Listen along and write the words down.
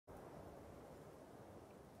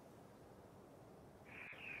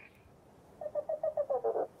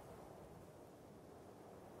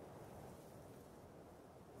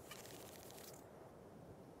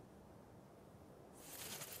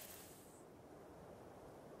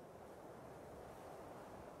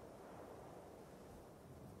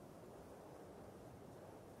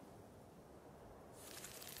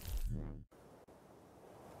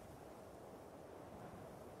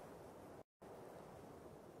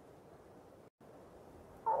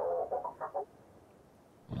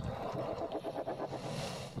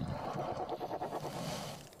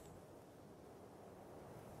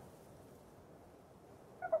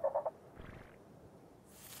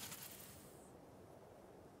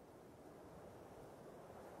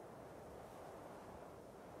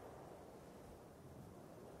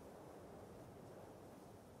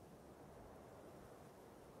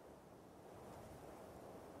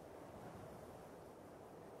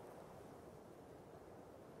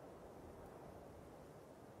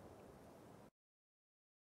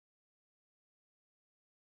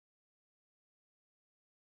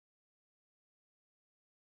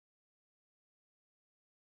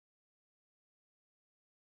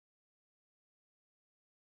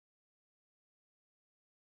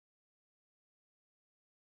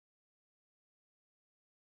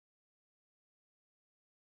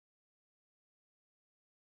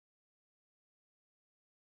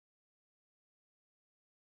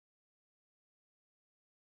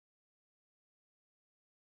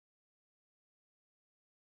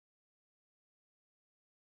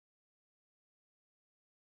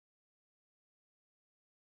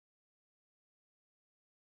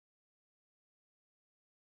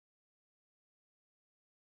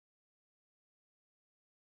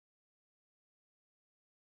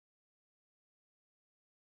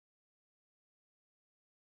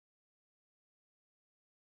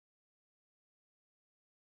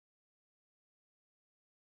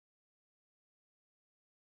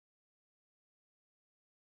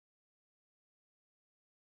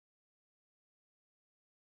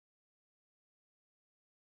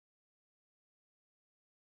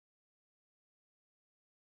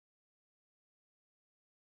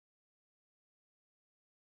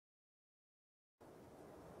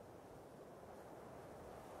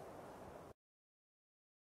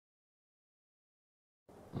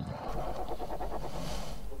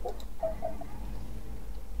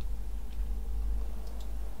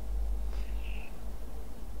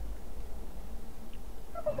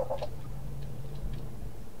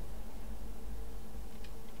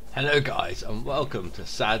Hello guys and welcome to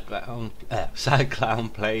Sad Clown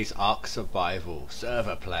Plays Ark Survival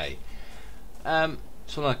Server Play.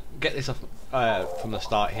 Just want to get this off from the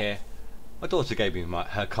start here. My daughter gave me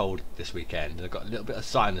her cold this weekend and I got a little bit of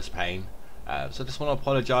sinus pain. So I just want to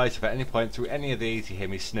apologise if at any point through any of these you hear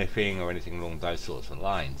me sniffing or anything along those sorts of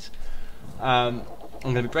lines. I'm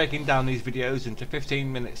going to be breaking down these videos into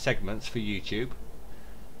 15-minute segments for YouTube.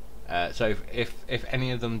 So if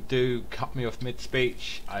any of them do cut me off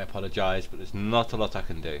mid-speech, I apologise, but there's not a lot I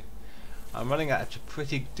can do. I'm running at a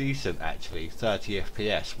pretty decent, actually, 30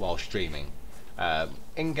 FPS while streaming.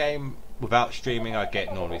 In-game, without streaming, I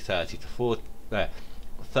get normally 30 to 40,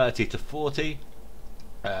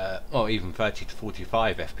 or even 30 to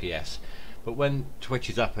 45 FPS. But when Twitch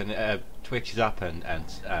is up and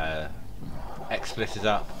XSplit is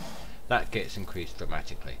up, that gets increased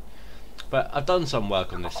dramatically. But I've done some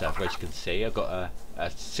work on this server, as you can see. I've got a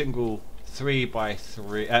single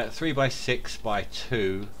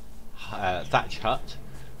 3x6x2 thatch hut,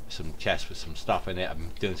 some chests with some stuff in it.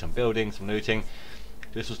 I'm doing some building, some looting.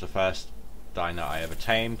 This was the first dino I ever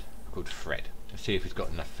tamed, called Fred. Let's see if he's got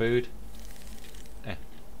enough food.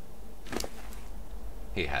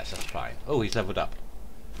 He has, that's fine. Oh, he's leveled up.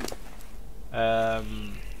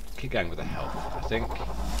 Keep going with the health, I think.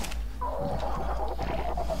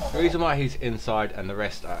 The reason why he's inside and the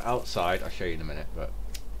rest are outside, I'll show you in a minute, but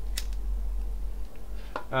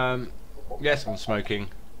yes, I'm smoking.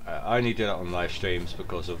 I only do that on live streams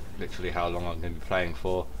because of literally how long I'm going to be playing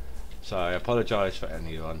for, so I apologise for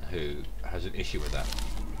anyone who has an issue with that.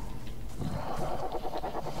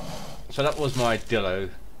 So that was my dinosaur,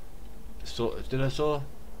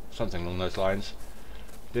 something along those lines.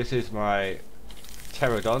 This is my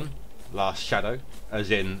pterodon, Last Shadow,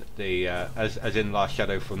 as in the as in Last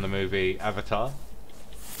Shadow from the movie Avatar.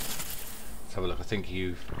 Let's have a look. I think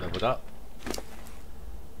you've leveled up.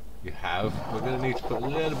 You have. We're going to need to put a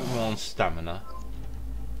little bit more on stamina.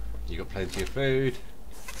 You got plenty of food.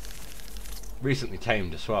 Recently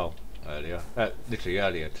tamed as well. Literally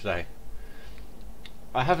earlier today.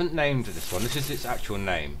 I haven't named this one. This is its actual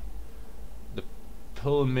name. The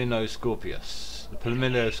Pulminoscorpius. The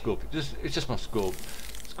Pulminoscorpius. It's just my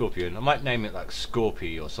Scorpion. I might name it like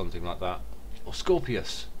Scorpy or something like that, or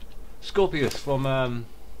Scorpius. Scorpius from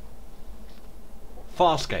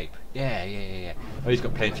Farscape. Yeah. Oh, he's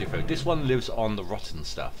got plenty of food. This one lives on the rotten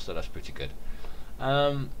stuff, so that's pretty good.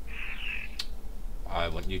 I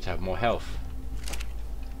want you to have more health.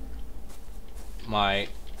 My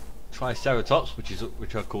Triceratops, which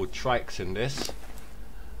are called trikes in this.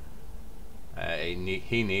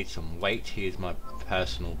 He needs some weight. He is my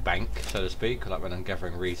personal bank, so to speak, like when I'm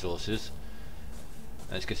gathering resources.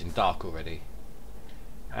 And it's getting dark already.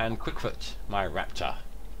 And Quickfoot, my raptor.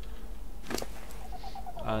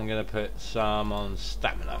 I'm going to put some on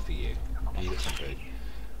stamina for you. And you get some food.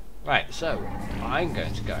 Right, so I'm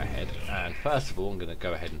going to go ahead and first of all I'm going to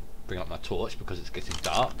go ahead and bring up my torch because it's getting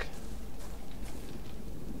dark.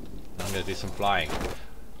 I'm going to do some flying.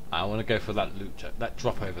 I want to go for that loot, that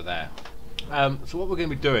drop over there. So what we're going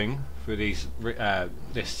to be doing for these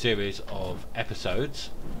this series of episodes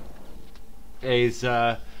is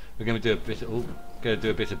we're going to do a bit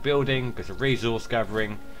of building, a bit of resource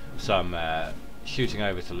gathering, some shooting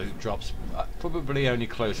over to loot drops, probably only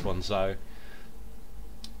close ones though.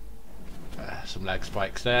 Some lag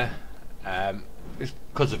spikes there. It's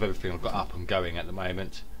because of everything I've got up and going at the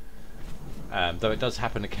moment. Though it does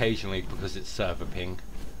happen occasionally because it's server ping.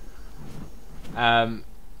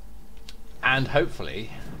 And hopefully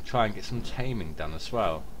try and get some taming done as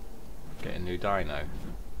well. Get a new dino.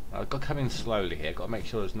 I've got to come in slowly here. Got to make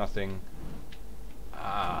sure there's nothing.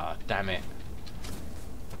 Ah, damn it!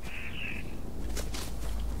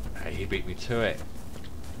 Hey, he beat me to it.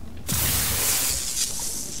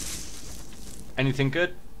 Anything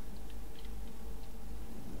good?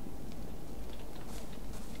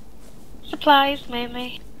 Supplies,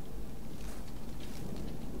 maybe.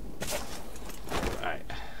 Right.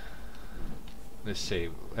 Let's see.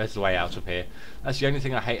 There's the way out of here. That's the only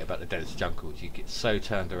thing I hate about the dense jungles. You get so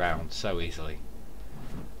turned around so easily.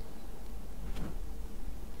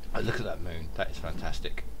 Oh, look at that moon. That is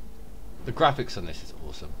fantastic. The graphics on this is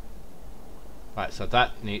awesome. Right, so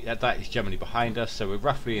that is generally behind us. So we're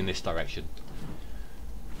roughly in this direction.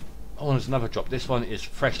 Oh, there's another drop. This one is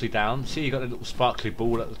freshly down. See, you got a little sparkly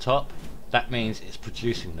ball at the top. That means it's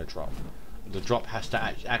producing the drop. The drop has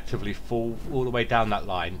to actively fall all the way down that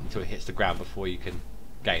line until it hits the ground before you can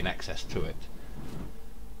gain access to it.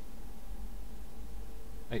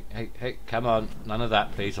 Hey, come on. None of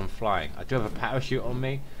that, please. I'm flying. I do have a parachute on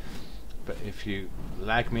me, but if you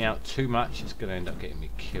lag me out too much, it's going to end up getting me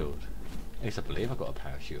killed. At least I believe I've got a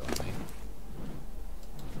parachute on me.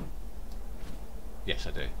 Yes,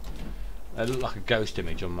 I do. They look like a ghost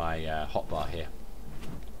image on my hotbar here.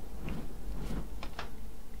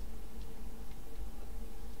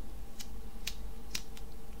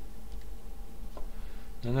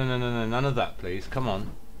 No, none of that, please. Come on.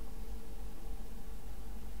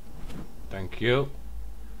 Thank you.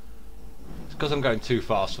 It's because I'm going too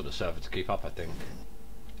fast for the server to keep up, I think.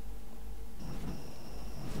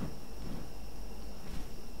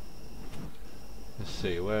 Let's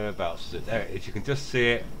see, whereabouts is it? There it is. You can just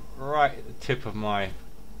see it right at the tip of my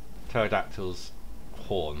pterodactyl's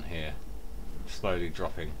horn here. Slowly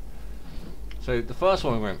dropping. So the first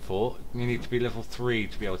one we went for, you need to be level 3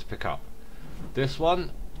 to be able to pick up. This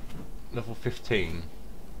one, level 15.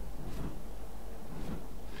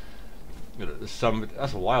 There's somebody,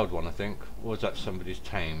 that's a wild one, I think. Or is that somebody's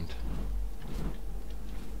tamed?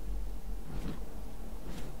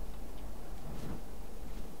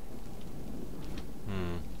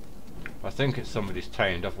 I think it's somebody's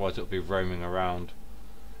tamed, otherwise it'll be roaming around.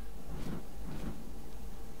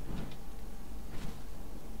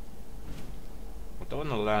 I don't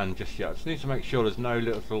want to land just yet. I just need to make sure there's no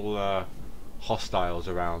little hostiles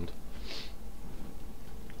around.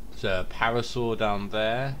 There's a parasaur down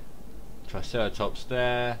there, triceratops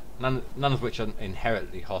there, none of which are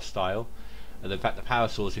inherently hostile. And in fact the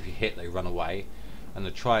parasaurs, if you hit, they run away. And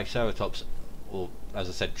the triceratops, or as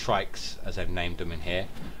I said, trikes, as they've named them in here,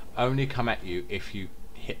 only come at you if you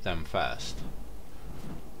hit them first.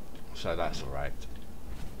 So that's alright.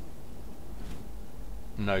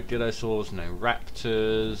 No dinosaurs, no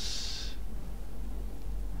raptors.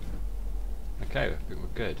 Okay, I think we're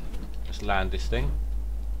good. Let's land this thing.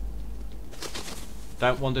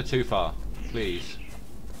 Don't wander too far, please.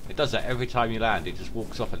 It does that every time you land, it just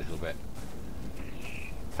walks off a little bit.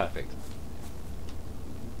 Perfect.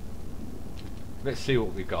 Let's see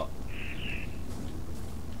what we got.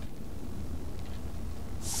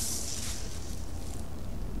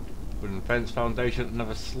 Wooden fence foundation,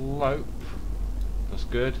 another slope. That's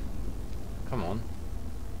good. Come on.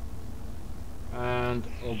 And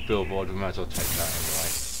a billboard, we might as well take that anyway.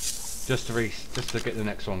 Just to get the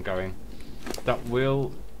next one going. That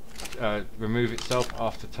will remove itself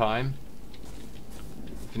after time.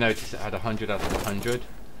 If you notice, it had 100 out of 100.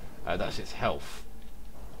 That's its health.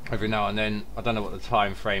 Every now and then, I don't know what the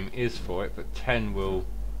time frame is for it, but 10 will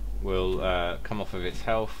come off of its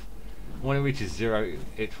health. When it reaches 0,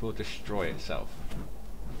 it will destroy itself.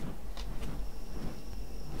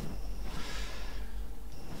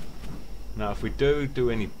 Now, if we do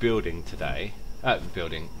any building today,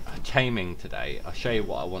 taming today, I'll show you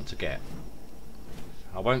what I want to get.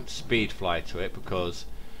 I won't speed fly to it because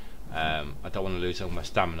I don't want to lose all my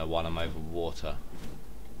stamina while I'm over water.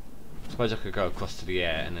 I suppose I could go across to the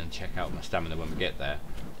air and then check out my stamina when we get there.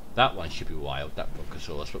 That one should be wild, that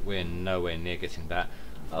Brontosaurus, but we're nowhere near getting that.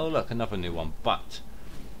 Oh look, another new one. But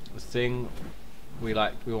the thing I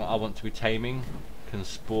want to be taming can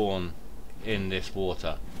spawn in this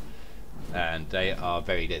water, and they are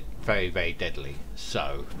very deadly.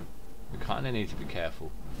 So we kind of need to be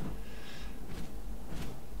careful.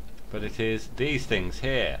 But it is these things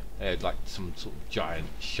here. They're like some sort of giant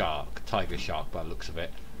shark, tiger shark by the looks of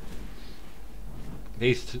it.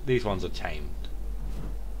 These ones are tamed.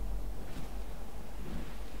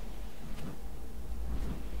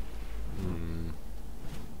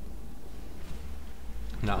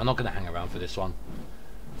 No, I'm not going to hang around for this one.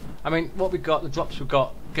 I mean, what we got, the drops we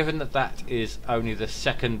got, given that that is only the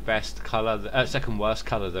second best colour, second worst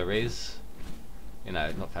colour there is, you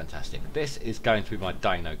know, not fantastic. This is going to be my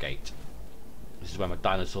dino gate. This is where my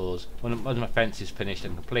dinosaurs, when my fence is finished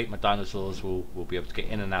and complete, my dinosaurs will be able to get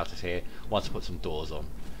in and out of here once I put some doors on.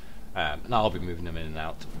 And I'll be moving them in and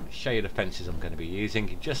out. Show you the fences I'm going to be using. You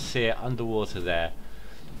can just see it underwater there.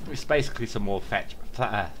 It's basically some more thatch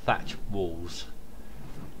walls.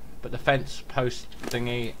 But the fence post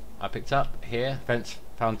thingy I picked up here, fence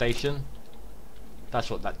foundation,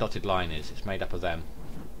 that's what that dotted line is. It's made up of them.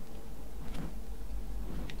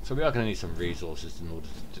 So we are going to need some resources in order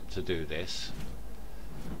to do this.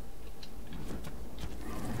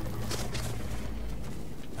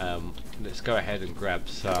 Let's go ahead and grab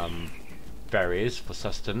some berries for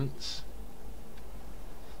sustenance.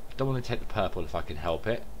 Don't want to take the purple if I can help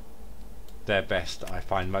it. They're best, I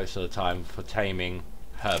find, most of the time for taming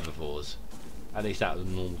herbivores, at least out of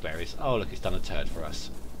the normal berries. Oh look, it's done a turd for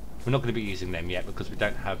us. We're not going to be using them yet because we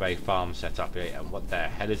don't have a farm set up yet. And what the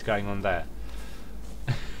hell is going on there?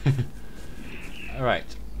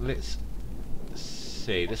 Alright, let's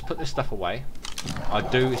see. Let's put this stuff away. I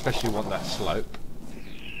do especially want that slope.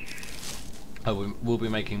 We'll be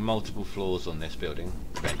making multiple floors on this building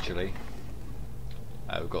eventually.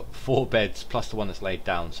 We've got 4 beds plus the one that's laid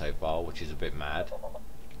down so far, which is a bit mad.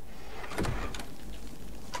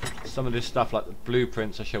 Some of this stuff like the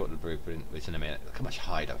blueprints, I'll show you what the blueprint is in a minute. Look how much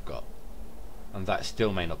hide I've got. And that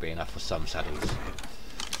still may not be enough for some saddles.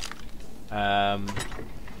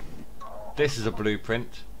 This is a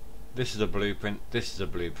blueprint. This is a blueprint. This is a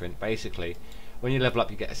blueprint. Basically, when you level up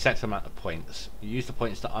you get a set amount of points. You use the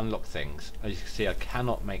points to unlock things. As you can see, I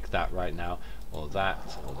cannot make that right now. Or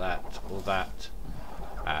that, or that, or that.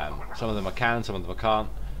 Some of them I can, some of them I can't.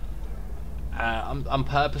 I'm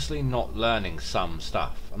purposely not learning some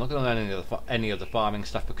stuff. I'm not going to learn any of the farming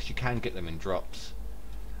stuff because you can get them in drops.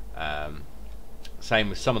 Same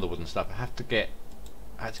with some of the wooden stuff. I had to get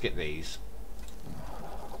these,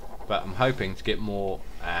 but I'm hoping to get more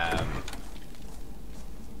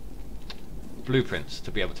blueprints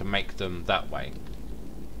to be able to make them that way.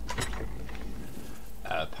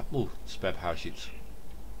 Spare parachutes.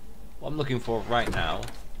 What I'm looking for right now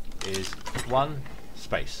is 1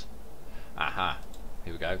 space. Aha,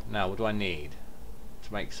 here we go. Now what do I need?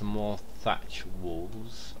 To make some more thatch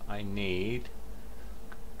walls I need,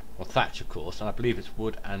 well, thatch of course, and I believe it's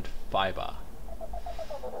wood and fibre.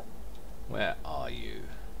 Where are you?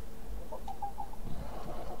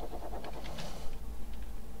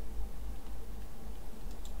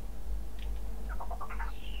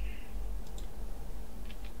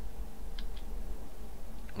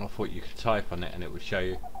 I thought you could type on it and it would show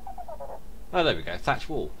you. Oh, there we go. Thatch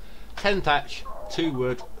wall. 10 thatch, 2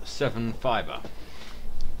 wood, 7 fibre.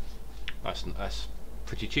 That's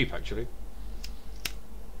pretty cheap actually.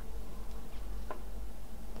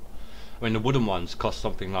 I mean the wooden ones cost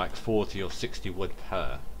something like 40 or 60 wood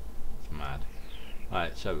per. It's mad.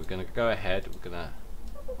 Right, so we're going to go ahead. We're going to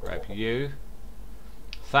grab you.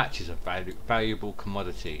 Thatch is a valuable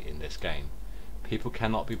commodity in this game. People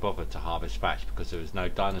cannot be bothered to harvest thatch because there is no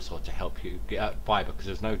dinosaur to help you get fibre. Because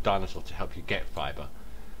there's no dinosaur to help you get fibre.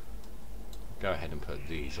 Go ahead and put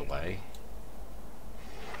these away.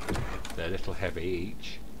 They're a little heavy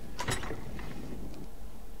each.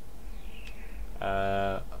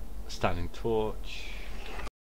 Standing torch.